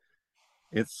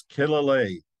It's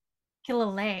Killilea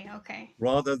Killilea. Okay.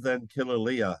 rather than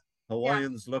Killilea. Yeah.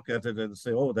 Hawaiians look at it and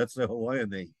say, "Oh, that's a Hawaiian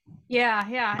name." Yeah.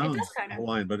 Yeah. It does Sounds kind of.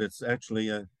 Hawaiian, but it's actually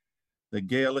the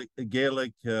Gaelic,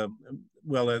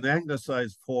 well, an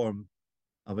anglicized form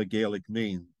of a Gaelic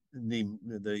name,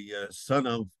 the son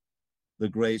of the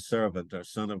gray servant or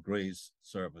son of Gray's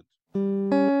servant.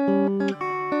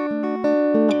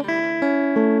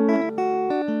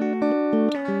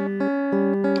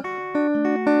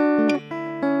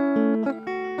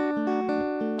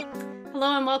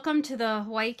 Hello and welcome to the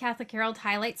Hawaii Catholic Herald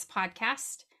Highlights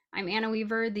podcast. I'm Anna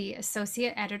Weaver, the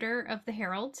associate editor of the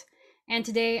Herald, and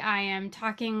today I am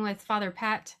talking with Father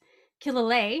Pat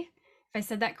Killilea. If I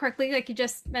said that correctly, like you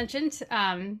just mentioned,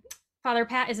 Father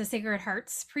Pat is a Sacred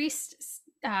Hearts priest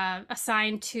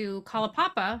assigned to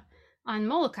Kalaupapa on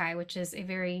Molokai, which is a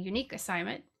very unique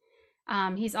assignment.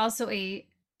 He's also a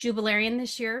jubilarian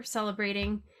this year,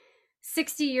 celebrating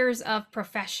 60 years of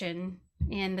profession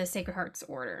in the Sacred Hearts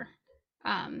Order.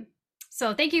 Um,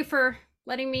 so thank you for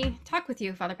letting me talk with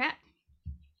you, Father Pat.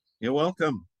 You're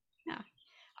welcome. Yeah.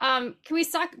 Can we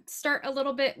start a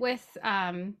little bit with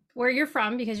where you're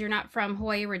from, because you're not from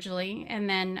Hawaii originally, and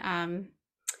then,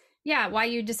 yeah, why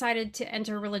you decided to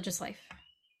enter religious life?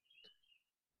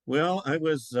 Well,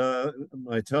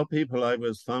 I tell people I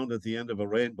was found at the end of a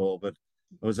rainbow, but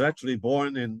I was actually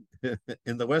born in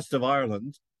in the west of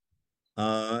Ireland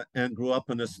and grew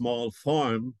up in a small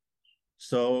farm.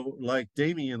 So, like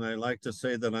Damien, I like to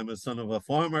say that I'm a son of a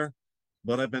farmer,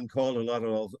 but I've been called a lot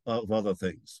of other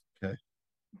things. Okay.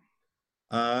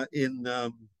 Uh, in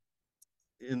um,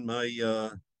 in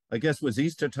my, I guess it was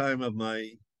Easter time of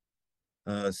my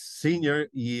senior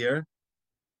year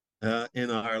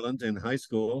in Ireland in high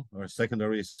school or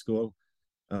secondary school,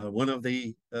 one of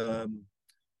the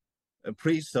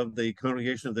priests of the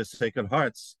Congregation of the Sacred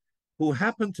Hearts, who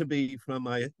happened to be from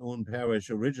my own parish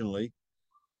originally,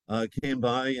 came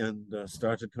by and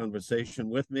started conversation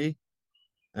with me.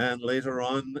 And later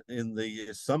on in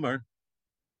the summer,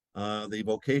 the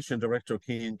vocation director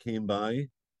came by,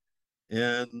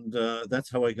 and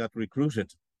that's how I got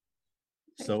recruited.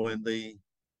 So in the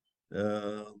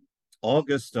uh,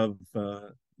 August of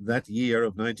that year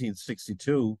of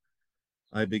 1962,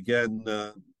 I began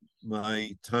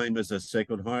my time as a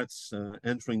Sacred Hearts,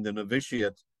 entering the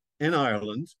novitiate in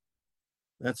Ireland.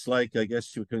 That's like, I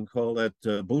guess you can call that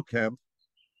boot camp,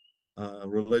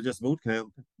 religious boot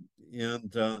camp.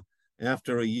 And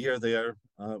after a year there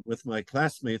with my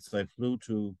classmates, I flew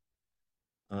to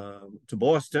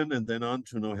Boston and then on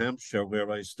to New Hampshire,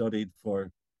 where I studied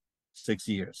for 6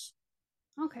 years.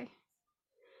 Okay.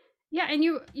 Yeah, and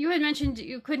you had mentioned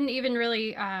you couldn't even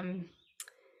really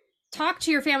talk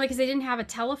to your family because they didn't have a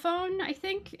telephone, I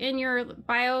think, in your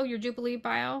bio, your Jubilee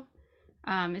bio.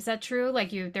 Is that true?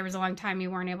 Like there was a long time you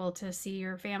weren't able to see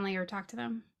your family or talk to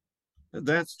them?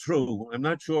 That's true. I'm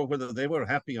not sure whether they were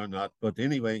happy or not, but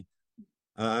anyway,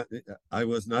 uh, I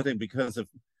was not in because of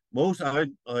most. I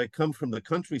come from the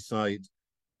countryside,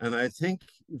 and I think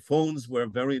phones were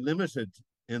very limited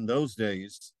in those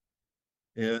days,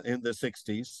 in the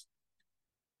 60s.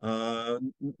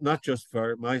 Not just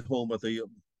for my home, but the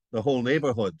whole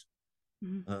neighborhood.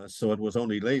 Mhm. So it was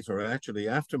only later, actually,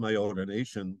 after my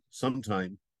ordination,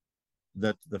 sometime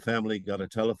that the family got a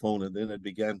telephone, and then it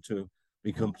began to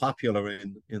become popular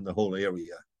in the whole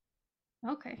area.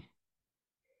 Okay.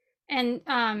 And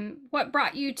what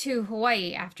brought you to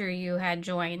Hawaii after you had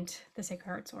joined the Sacred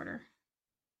Hearts Order?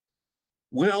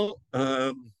 Well,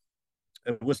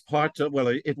 it was part of, well,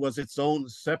 it was its own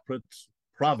separate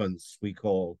province, we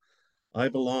call. I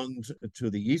belonged to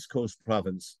the East Coast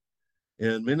province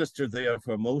and ministered there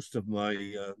for most of my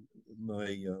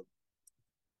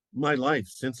my life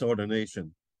since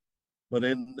ordination. But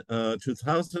in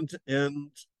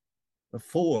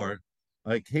 2004,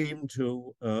 I came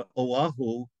to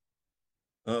Oahu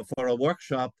for a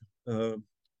workshop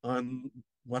on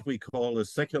what we call a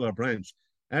secular branch.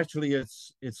 Actually,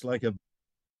 it's like a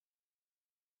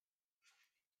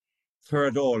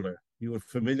third order. You are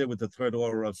familiar with the third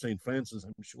order of St. Francis,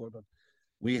 I'm sure, but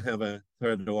we have a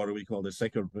third order we call the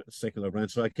secular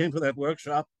branch. So I came to that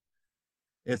workshop.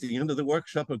 At the end of the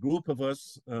workshop, a group of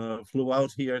us flew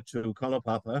out here to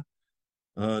Kalaupapa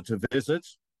to visit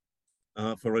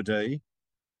for a day.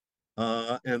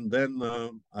 And then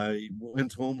I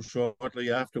went home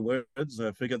shortly afterwards.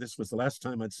 I figured this was the last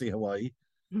time I'd see Hawaii.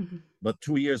 Mhm. But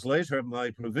 2 years later,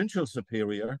 my provincial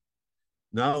superior,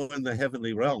 now in the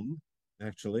heavenly realm,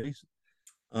 actually,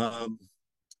 um,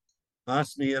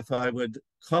 asked me if I would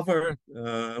cover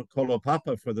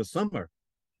Kalaupapa for the summer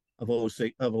of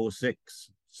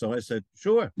 '06. So I said,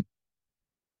 sure.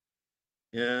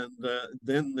 And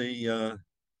then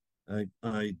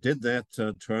I did that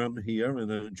term here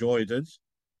and I enjoyed it.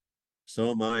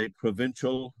 So my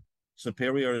provincial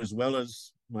superior, as well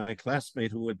as my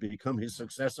classmate who would become his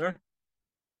successor,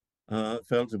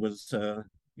 felt it was,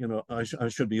 I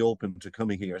should be open to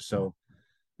coming here. So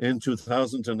in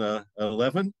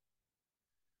 2011,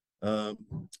 um,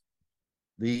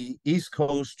 the East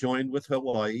Coast joined with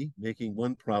Hawaii, making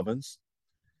one province.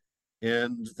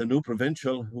 And the new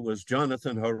provincial, who was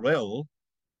Jonathan Harrell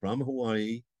from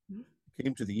Hawaii,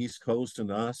 came to the East Coast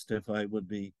and asked if I would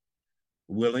be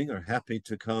willing or happy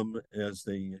to come as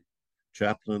the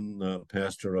chaplain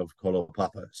pastor of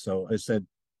Kalaupapa. So I said,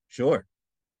 sure.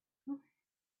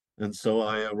 And so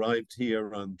I arrived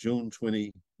here on June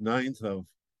 29th of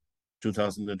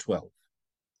 2012.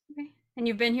 Okay. And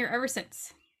you've been here ever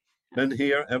since. Been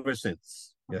here ever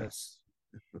since. Okay. Yes.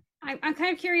 I'm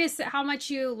kind of curious how much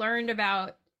you learned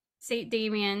about Saint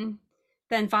Damien,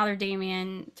 then Father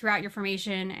Damien, throughout your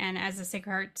formation and as a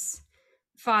Sacred Heart's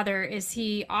father. Is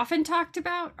he often talked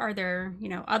about? Are there,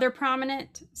 other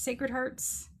prominent Sacred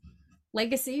Hearts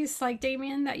legacies like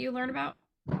Damien that you learn about?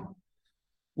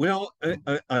 Well,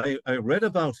 I read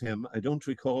about him. I don't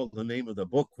recall the name of the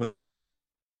book.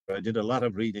 I did a lot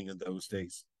of reading in those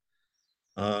days,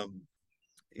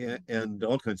 and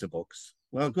all kinds of books.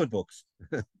 Well, good books.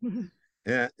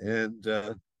 and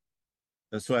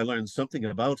so I learned something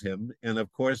about him. And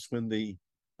of course, when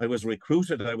I was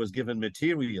recruited, I was given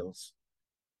materials,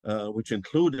 which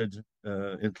included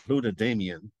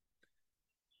Damien.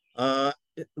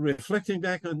 Reflecting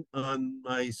back on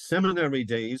my seminary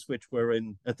days, which were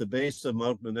at the base of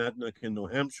Mount Monadnock in New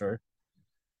Hampshire,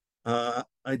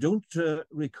 I don't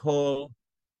recall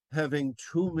having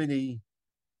too many,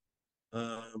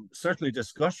 certainly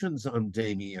discussions on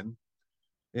Damien.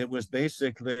 It was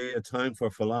basically a time for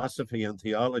philosophy and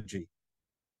theology.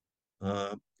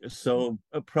 So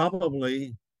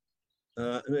probably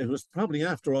it was probably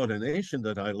after ordination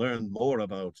that I learned more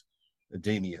about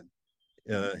Damien,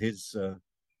 his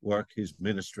work, his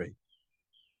ministry.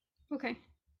 Okay.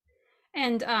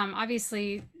 And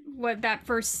obviously, what that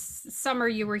first summer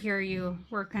you were here, you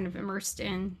were kind of immersed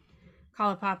in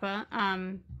Kalaupapa.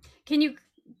 Can you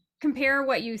compare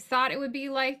what you thought it would be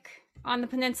like on the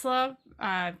peninsula,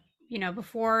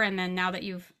 before and then now that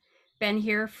you've been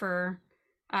here for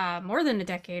more than a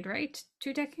decade, right?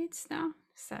 2 decades now?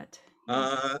 Is that?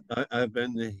 I've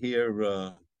been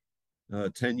here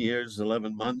 10 years,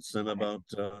 11 months, and Okay. about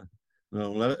no,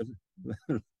 11,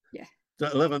 Yeah.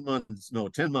 11 months, no,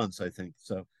 10 months, I think.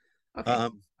 So, Okay.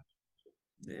 um,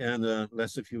 and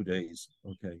less a few days.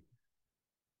 Okay.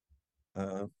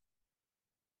 Uh,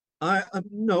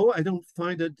 no, I don't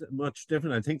find it much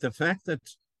different. I think the fact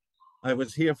that I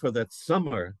was here for that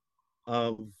summer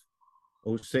of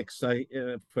 '06,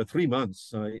 for 3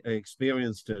 months, I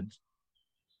experienced it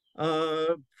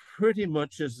uh, pretty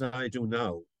much as I do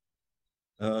now.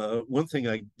 One thing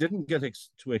I didn't get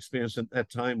to experience at that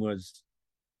time was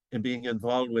in being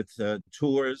involved with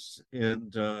tours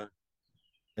and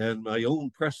my own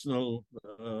personal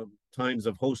times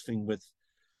of hosting with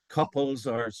couples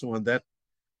or so on.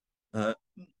 Uh,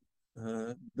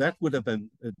 that would have been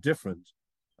different.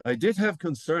 I did have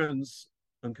concerns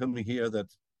on coming here that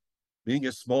being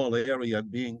a small area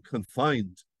and being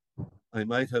confined, I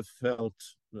might have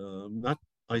felt not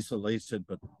isolated,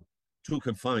 but too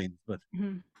confined. But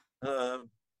Mm-hmm. uh,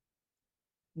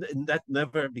 that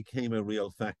never became a real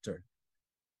factor.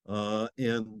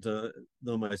 And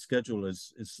though my schedule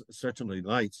is certainly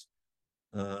light,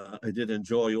 I did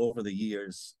enjoy over the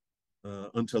years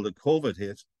until the COVID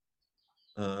hit,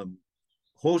 um,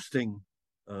 hosting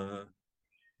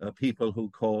people who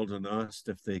called and asked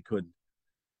if they could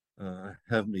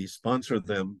have me sponsor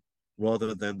them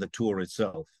rather than the tour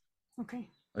itself. Okay.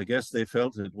 I guess they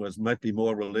felt it might be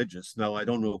more religious. Now I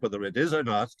don't know whether it is or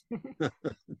not,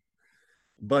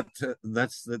 but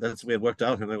that's the way it worked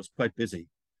out, and I was quite busy.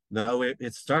 Now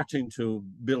it's starting to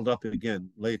build up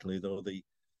again lately, though the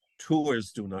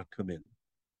tours do not come in.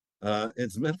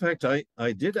 As a matter of fact,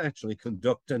 I did actually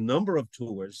conduct a number of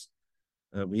tours.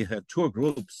 We had tour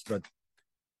groups, but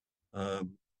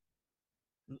um,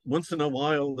 once in a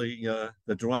while,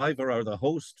 the driver or the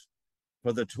host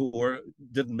for the tour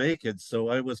didn't make it, so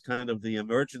I was kind of the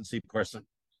emergency person,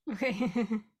 Okay.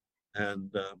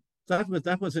 and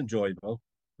that was enjoyable.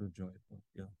 Enjoyable,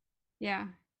 yeah. Yeah.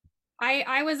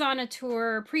 I was on a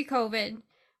tour pre-COVID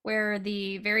where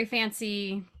the very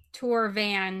fancy tour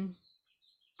van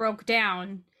broke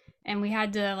down and we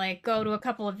had to like go to a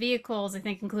couple of vehicles, I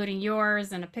think including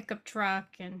yours and a pickup truck,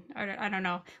 and I don't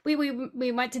know.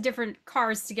 We went to different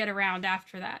cars to get around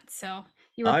after that. So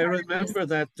You were I part of this. remember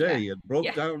that Yeah. day. It broke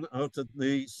Yeah. down out at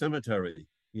the cemetery.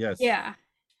 Yes. Yeah.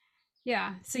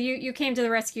 Yeah. So you came to the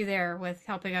rescue there with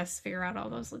helping us figure out all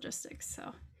those logistics.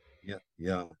 So Yeah.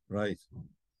 Yeah. Right.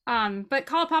 but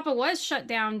Kalaupapa was shut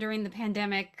down during the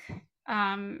pandemic.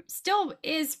 Still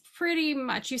is pretty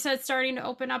much. You said starting to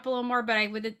open up a little more, but I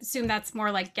would assume that's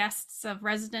more like guests of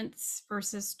residents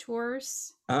versus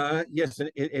tours. Yes,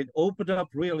 it opened up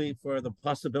really for the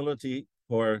possibility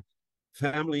for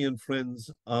family and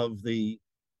friends of the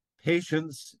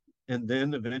patients and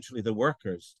then eventually the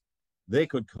workers. They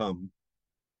could come.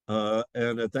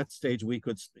 And at that stage, we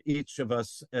could, each of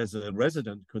us as a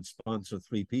resident could sponsor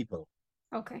 3 people.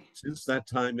 Okay. Since that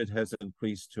time, it has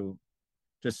increased to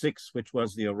 6, which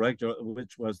was the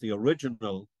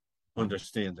original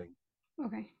understanding.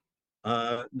 Okay.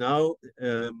 Now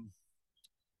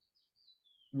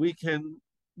we can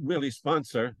really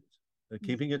sponsor,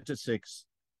 keeping it to 6,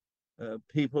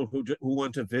 people who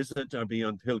want to visit or be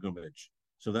on pilgrimage.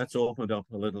 So that's opened up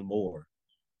a little more.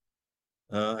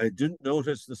 I didn't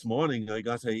notice this morning. I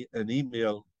got an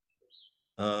email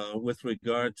with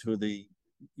regard to the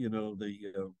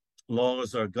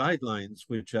laws or guidelines,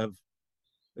 which have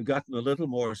gotten a little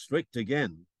more strict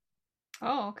again.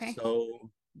 Oh, okay.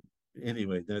 So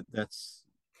anyway, Do you have that's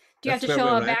to where show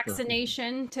a we're at.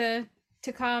 vaccination to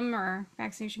come or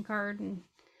vaccination card and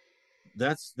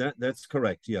That's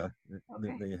correct. Yeah,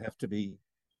 okay. they have to be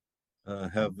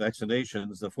have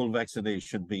vaccinations, the full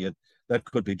vaccination, be it that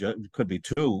could be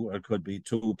 2 or could be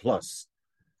 2+.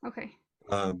 Okay.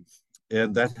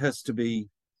 And that has to be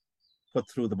put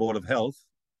through the Board of Health,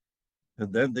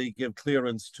 and then they give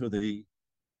clearance to the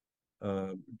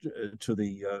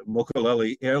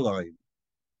Mokulele airline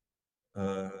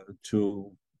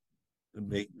to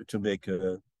make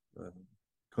a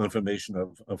confirmation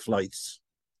of flights.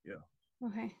 Yeah.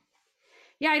 Okay.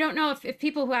 Yeah, I don't know if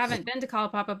people who haven't been to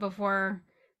Kalaupapa before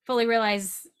fully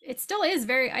realize it still is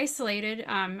very isolated.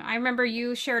 I remember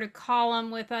you shared a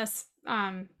column with us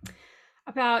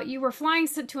about you were flying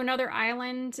to another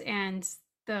island and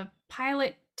the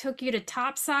pilot took you to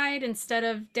topside instead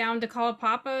of down to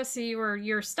Kalaupapa. So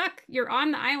you're stuck. You're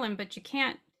on the island, but you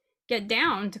can't get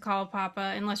down to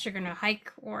Kalaupapa unless you're going to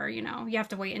hike or you have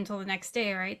to wait until the next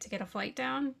day, right, to get a flight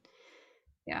down.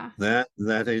 Yeah. That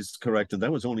is correct, and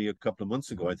that was only a couple of months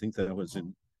ago. I think that was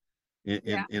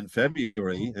Yeah. in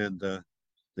February, and the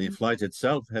flight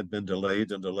itself had been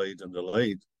delayed and delayed and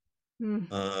delayed Mm.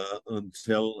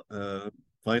 until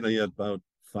finally at about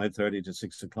 5:30 to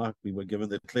 6 o'clock, we were given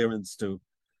the clearance to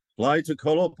fly to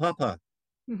Kalaupapa.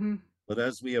 Mm-hmm. But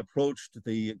as we approached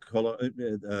the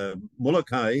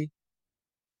Molokai,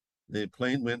 the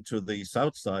plane went to the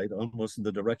south side, almost in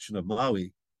the direction of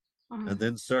Maui, and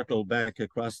then circled back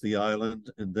across the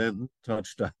island, and then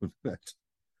touched down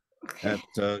Okay.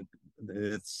 at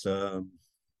it's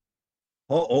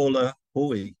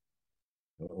Ho'olahui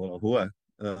or Hua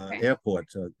Okay. airport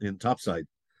in Topside,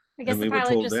 I guess and the we were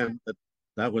pilot told just then that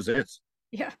that was it.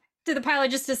 yeah. Did the pilot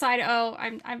just decide, oh,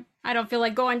 I don't feel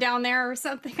like going down there or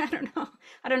something? I don't know.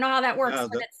 I don't know how that works Yeah,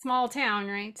 when it's small town,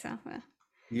 right? So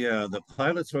the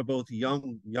pilots were both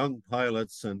young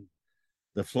pilots, and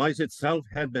the flight itself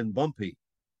had been bumpy.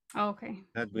 oh, okay.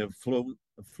 We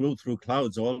flew through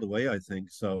clouds all the way, I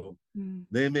think. So Mm.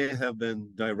 they may have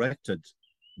been directed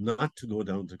not to go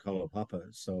down to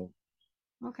Kalaupapa. So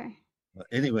Okay.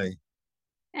 anyway,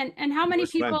 And how we many were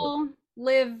scrambled. people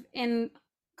live in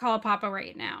Kalaupapa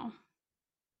right now?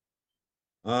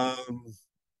 Um,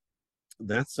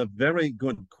 that's a very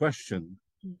good question.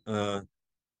 Uh,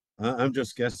 I'm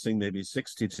just guessing maybe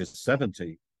 60 to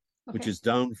 70, which Okay. is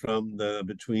down from the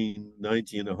between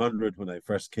 90 and 100 when I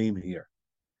first came here.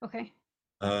 Okay.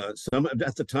 Some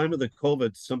at the time of the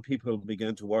COVID, some people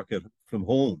began to work from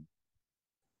home,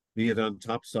 be it on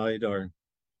topside or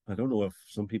I don't know if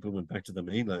some people went back to the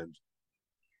mainland.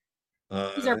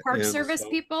 These are Park And Service so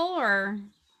people or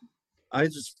I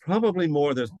just probably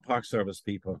more the Park Service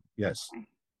people. Yes, okay.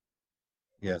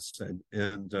 yes,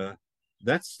 and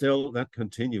that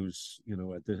continues,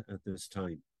 at this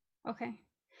time. Okay.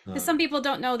 Because Uh, some people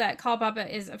don't know that Kalaupapa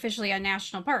is officially a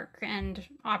national park and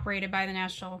operated by the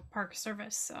National Park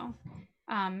Service. So,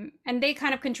 and they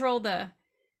kind of control the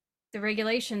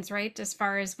regulations, right? As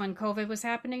far as when COVID was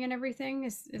happening and everything,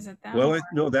 is it them? well,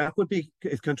 no, that would be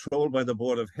controlled by the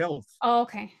Board of Health, Oh,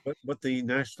 okay. but the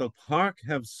national park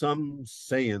have some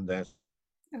say in that.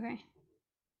 Okay.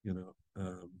 You know,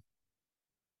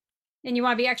 And you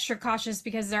want to be extra cautious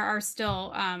because there are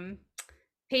still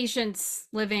patients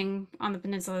living on the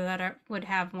peninsula that would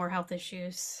have more health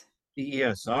issues.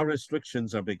 yes, our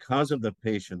restrictions are because of the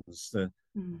patients.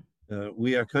 Mm.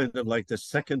 We are kind of like the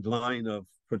second line of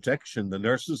protection. The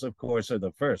nurses, of course, are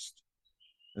the first.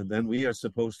 And then we are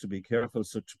supposed to be careful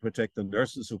to protect the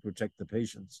nurses who protect the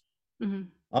patients. Hmm.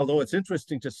 Although it's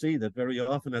interesting to see that very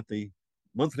often at the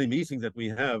monthly meeting that we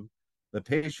have, the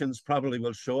patients probably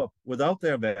will show up without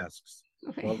their masks,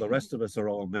 Okay. while the rest of us are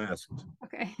all masked.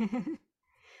 Okay.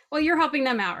 Well, you're helping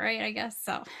them out, right? I guess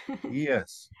so.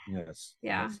 Yes, yes,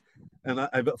 Yeah. yes.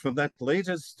 And from that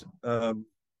latest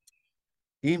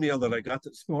email that I got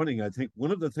this morning, I think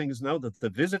one of the things now that the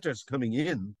visitors coming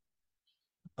in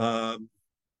um,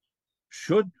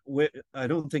 should wear, I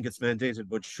don't think it's mandated,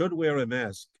 but should wear a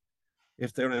mask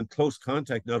if they're in close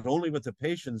contact, not only with the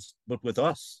patients, but with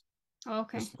us, Oh, the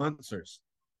okay. sponsors.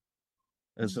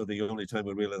 And so the only time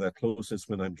we're really that close is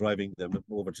when I'm driving them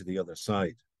over to the other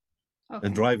side and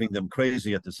Okay. driving them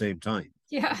crazy at the same time.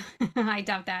 Yeah. I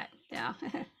doubt that. Yeah.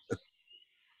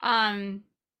 um,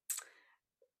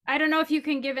 I don't know if you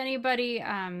can give anybody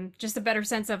just a better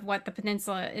sense of what the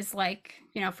peninsula is like,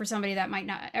 for somebody that might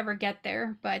not ever get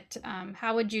there, but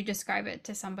how would you describe it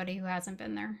to somebody who hasn't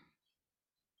been there?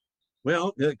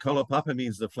 Well, Kalaupapa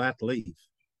means the flat leaf.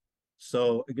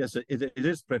 So I guess it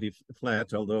is pretty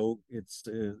flat, although it's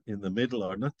in the middle,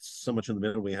 or not so much in the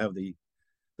middle. We have the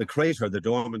crater, the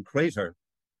dormant crater,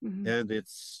 Hmm. and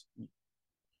it's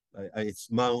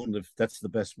mound, if that's the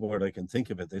best word I can think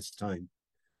of at this time,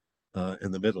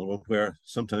 in the middle, where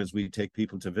sometimes we take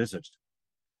people to visit.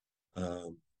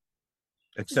 Um,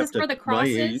 Is this except where at the my cross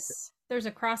age, is? There's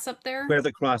a cross up there? where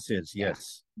the cross is, Yeah.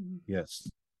 yes, Mhm. yes.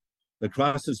 The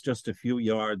cross is just a few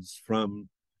yards from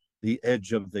the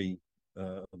edge of the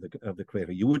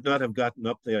crater. You would not have gotten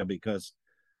up there because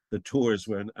the tours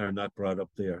are not brought up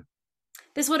there.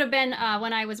 This would have been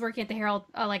when I was working at the Herald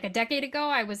like a decade ago.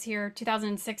 I was here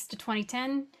 2006 to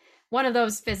 2010. One of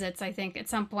those visits, I think, at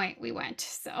some point we went.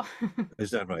 So,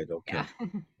 Is that right? yeah.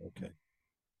 Okay, okay.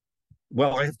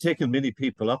 Well, I have taken many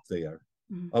people up there.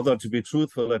 Mhm. Although, to be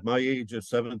truthful, at my age of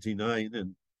 79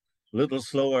 and a little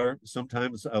slower,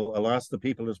 sometimes I'll ask the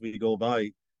people as we go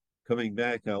by, coming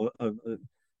back,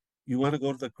 you want to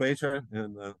go to the crater?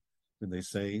 And they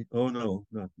say, oh, no,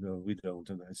 no, we don't.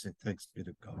 And I say, thanks be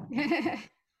to God.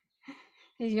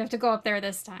 You have to go up there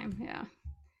this time. Yeah.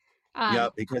 Yeah,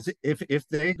 Um, because if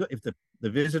the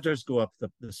visitors go up,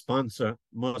 the sponsor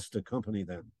must accompany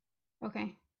them.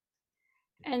 okay.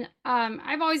 And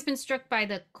I've always been struck by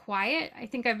the quiet. I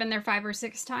think I've been there 5 or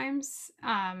 6 times.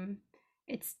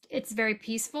 It's very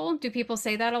peaceful. Do people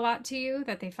say that a lot to you,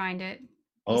 that they find it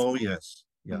Oh, peaceful? yes.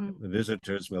 Yeah, Hmm. the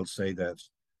visitors will say that.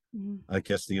 Hmm. I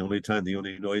guess the only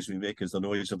noise we make is the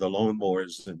noise of the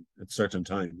lawnmowers, and at certain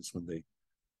times when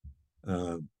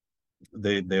uh,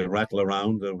 they rattle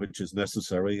around, which is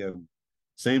necessary, and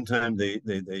same time they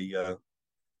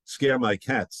scare my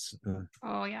cats.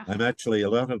 Oh yeah. I'm actually a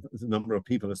lot of the number of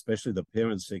people, especially the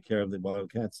parents, take care of the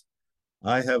wild cats.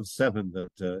 I have 7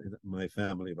 that in my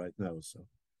family right now. So,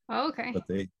 Oh, okay. but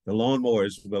the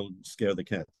lawnmowers will scare the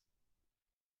cat.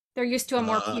 They're used to a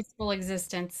more Uh, peaceful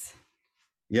existence.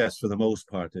 yes, for the most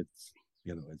part, it's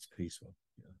peaceful.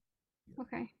 Yeah,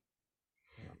 Okay.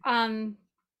 yeah. Um,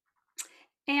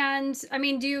 and I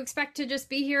mean, do you expect to just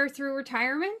be here through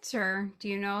retirement, or do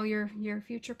you know your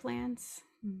future plans?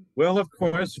 Mm. Well, of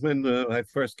course, when I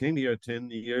first came here 10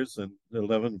 years and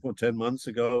 11 or 10 months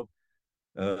ago,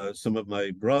 some of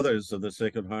my brothers of the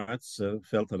Sacred Hearts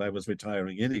felt that I was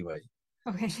retiring anyway.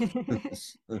 Okay.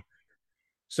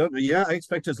 So yeah, I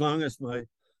expect as long as my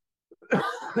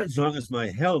as long as my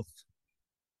health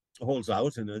holds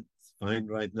out, and it's fine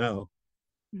right now.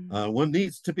 Mm. One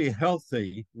needs to be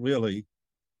healthy, really,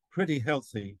 pretty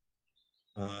healthy,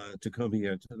 to come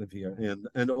here to live here,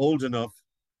 and old enough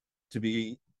to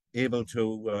be able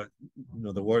to,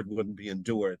 the word wouldn't be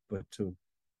endure it, but to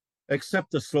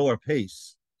accept the slower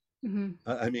pace. Hmm.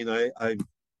 I mean,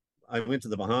 I went to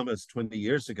the Bahamas 20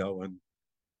 years ago, and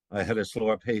I had a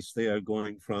slower pace there,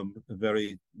 going from a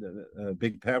very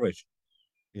big parish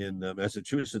in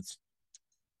Massachusetts.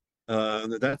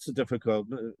 That's a difficult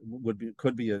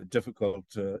could be a difficult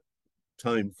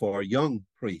time for young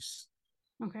priests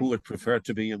who Okay. would prefer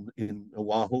to be in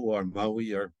Oahu or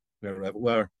Maui or wherever.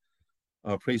 Where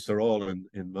our priests are all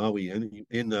in Maui and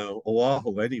in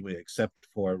Oahu anyway, except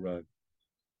for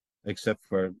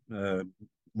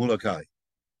Molokai.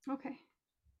 Okay.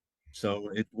 So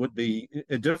it would be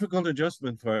a difficult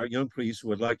adjustment for young priests who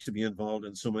would like to be involved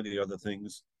in so many other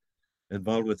things,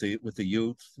 involved with the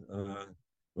youth,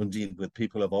 indeed with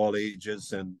people of all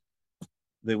ages, and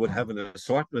they would have an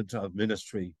assortment of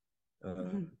ministry uh,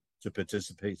 Hmm. to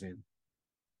participate in.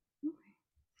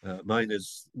 Mine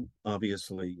is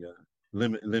obviously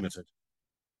limited.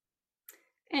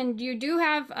 And you do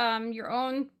have your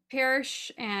own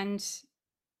parish, and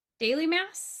daily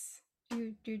mass?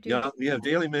 Yeah, we have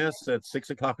daily mass at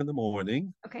 6 o'clock in the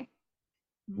morning. Okay.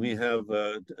 We have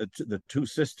the two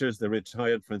sisters, the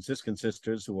retired Franciscan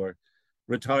sisters, who are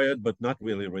retired but not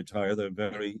really retired. They're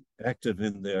very active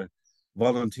in their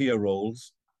volunteer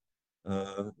roles.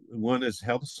 One is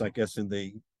helps, I guess, in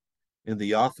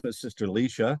the office. Sister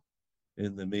Leisha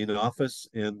in the main office,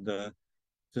 and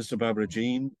Sister Barbara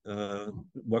Jean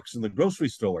works in the grocery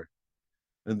store.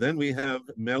 And then we have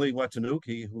Melly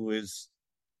Watanuki, who is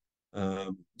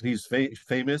he's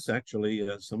famous actually.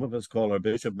 Some of us call her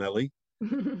Bishop Melly.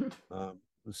 Um,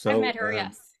 I've so met her,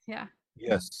 yes. Yeah.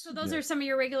 yes, So those are yes, some of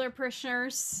your regular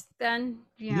parishioners then,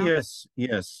 yes,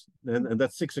 and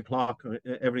that's 6 o'clock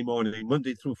every morning,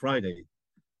 Monday through Friday.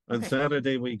 On Okay.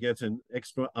 Saturday we get an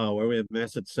extra hour. We have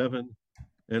mass at 7,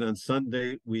 and on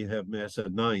Sunday we have mass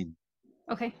at 9.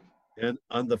 Okay. And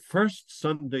on the first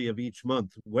Sunday of each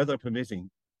month, weather permitting,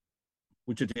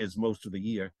 which it is most of the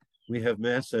year, we have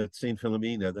mass at St.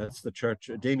 Philomena. That's the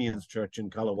church, Damien's church in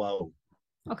Kalaupapa.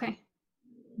 Okay.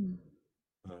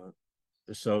 Uh,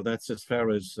 so that's as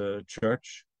far as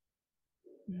church.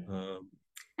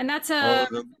 And that's All of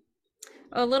them.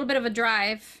 a little bit of a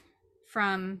drive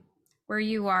from where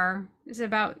you are. Is it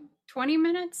about 20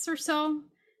 minutes or so?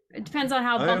 It depends on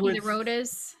how I bumpy would, the road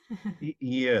is.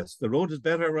 yes, the road is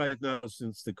better right now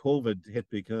since the COVID hit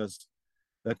because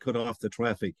that cut off the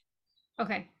traffic.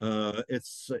 Okay.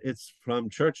 It's from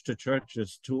church to church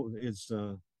is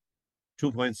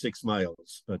 2.6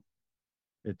 miles, but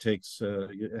it takes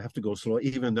you have to go slow.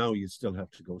 Even now, you still have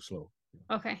to go slow.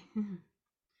 Okay.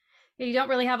 You don't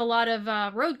really have a lot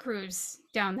of road crews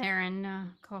down there in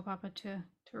Kalaupapa to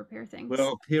repair things.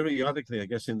 Well, periodically, I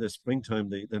guess in the springtime,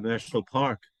 the national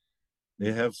park,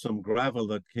 they have some gravel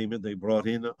that came in. They brought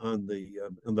in on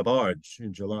the barge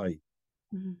in July.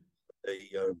 Mhm.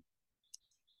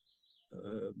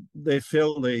 They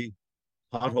fill the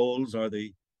potholes or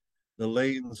the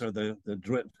lanes or the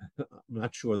drip. I'm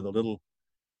not sure, the little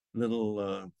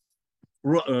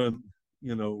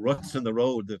ruts in the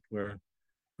road that were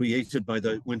created by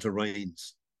the winter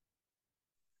rains.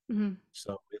 Mhm.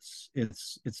 So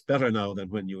it's better now than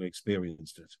when you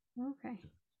experienced it. Okay.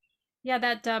 Yeah,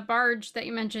 that barge that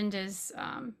you mentioned is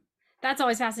that's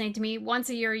always fascinating to me. Once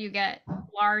a year, you get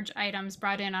large items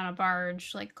brought in on a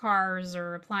barge, like cars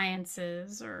or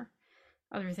appliances or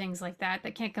other things like that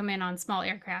that can't come in on small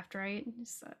aircraft, right?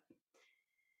 So,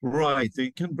 Right,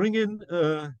 they can bring in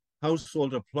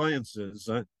household appliances.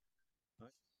 I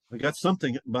got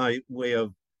something by way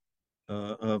of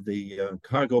the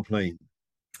cargo plane,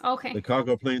 the okay.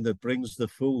 cargo plane that brings the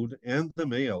food and the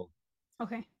mail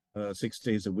Okay. 6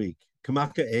 days a week.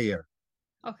 Kamaka Air.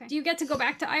 Okay. Do you get to go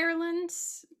back to Ireland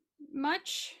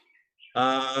much?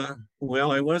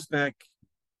 Well, I was back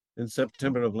in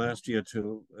September of last year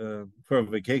to for a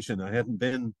vacation. I hadn't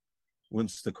been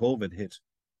once the COVID hit,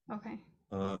 Okay.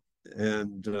 uh,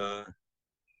 and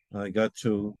I got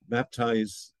to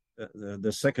baptize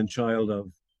the second child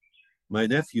of my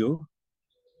nephew,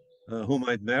 whom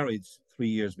I'd married 3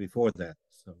 years before that.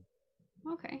 So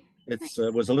Okay. it Nice.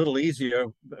 was a little easier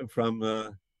from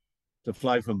to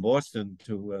fly from Boston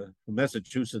to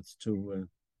Massachusetts to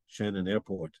Shannon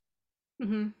Airport.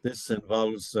 Mm-hmm. This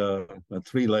involves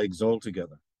 3 legs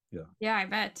altogether. Yeah. Yeah, I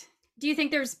bet. Do you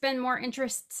think there's been more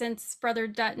interest since Brother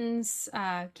Dutton's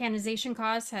canonization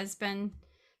cause has been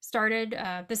started?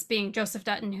 This being Joseph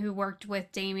Dutton, who worked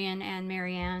with Damien and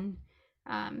Marianne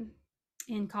um,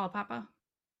 in Kalaupapa.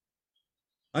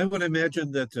 I would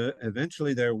imagine that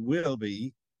eventually there will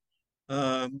be.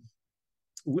 Um,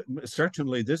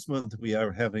 Certainly, this month we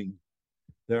are having.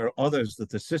 There are others that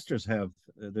the sisters have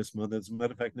this month. As a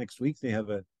matter of fact, next week they have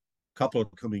a couple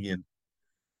coming in.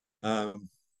 Um,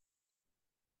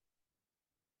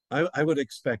 I would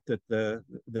expect that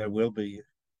there will be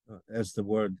as the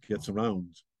word gets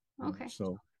around. Okay,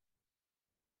 So,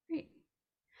 great.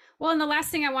 Well, and the last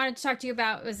thing I wanted to talk to you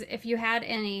about was if you had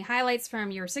any highlights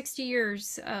from your 60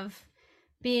 years of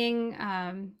being,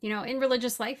 in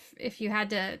religious life, if you had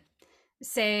to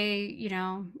say,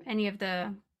 any of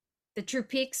the true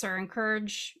peaks or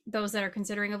encourage those that are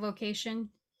considering a vocation,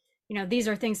 these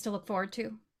are things to look forward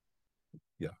to.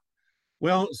 yeah.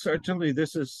 Well, certainly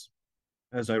this is,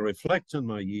 as I reflect on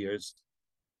my years,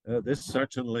 this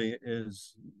certainly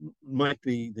might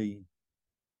be the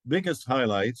biggest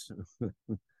highlight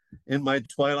in my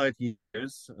twilight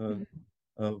years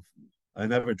of. I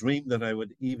never dreamed that I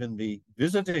would even be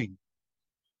visiting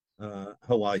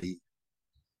Hawaii.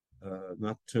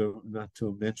 Not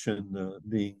to mention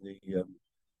being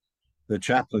the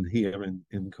chaplain here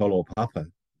in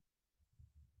Kalaupapa.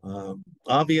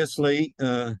 Obviously,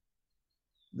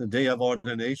 the day of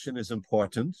ordination is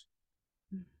important.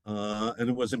 And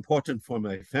it was important for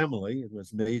my family. It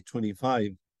was May 25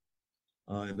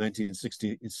 in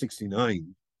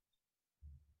 1969.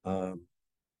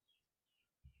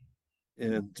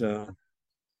 And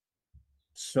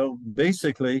so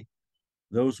basically,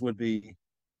 those would be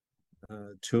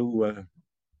two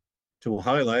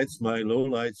highlights. My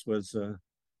lowlights was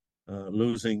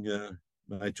losing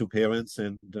my two parents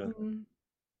Mm.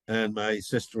 and my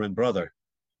sister and brother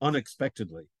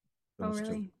unexpectedly. Oh, Those two.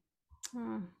 really?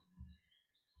 Oh.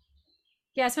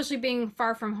 Yeah, especially being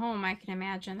far from home, I can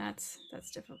imagine that's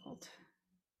difficult.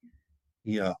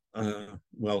 Yeah.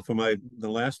 Well, the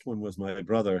last one was my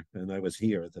brother, and I was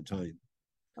here at the time.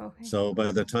 Okay. So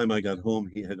by the time I got home,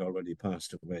 he had already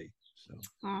passed away. So,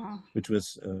 Oh, which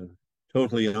was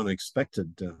totally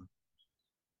unexpected.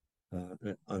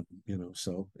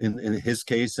 So in his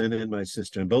case and in my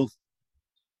sister, and both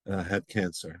had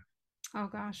cancer. oh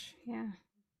gosh, yeah.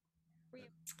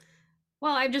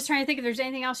 Well, I'm just trying to think if there's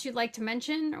anything else you'd like to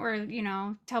mention or,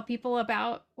 tell people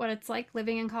about what it's like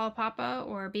living in Kalaupapa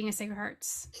or being a Sacred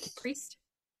Hearts priest.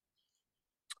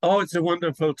 Oh, it's a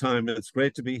wonderful time. It's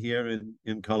great to be here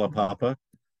in Kalaupapa.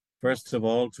 First of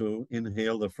all, to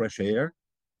inhale the fresh air,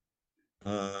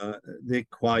 the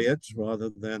quiet rather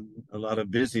than a lot of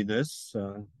busyness,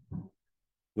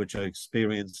 which I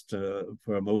experienced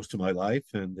for most of my life.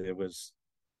 And there was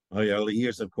my early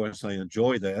years, of course, I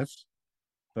enjoyed that.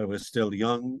 If I was still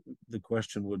young, the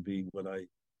question would be, would I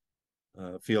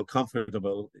feel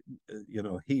comfortable,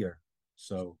 here?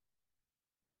 So,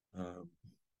 um,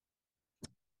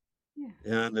 Yeah.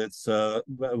 and it's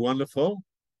wonderful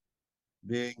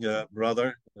being a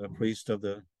brother, a priest of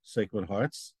the Sacred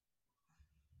Hearts.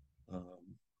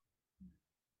 Um,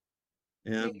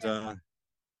 We, and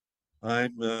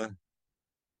I'm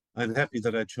I'm happy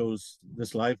that I chose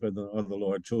this life, or the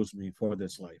Lord chose me for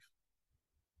this life.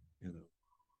 You know.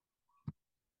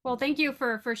 well, thank you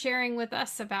for sharing with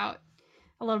us about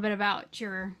a little bit about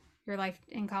your life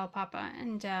in Kalaupapa,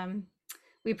 and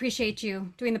we appreciate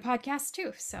you doing the podcast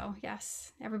too. So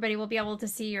yes, everybody will be able to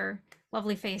see your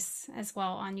lovely face as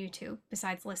well on YouTube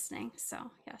besides listening.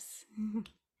 So yes.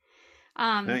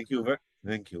 um, Thank you.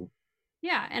 Thank you.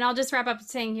 yeah, and I'll just wrap up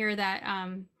saying here that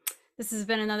this has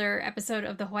been another episode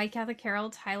of the Hawaii Catholic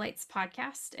Herald Highlights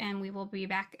podcast, and we will be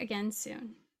back again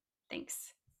soon.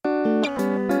 Thanks.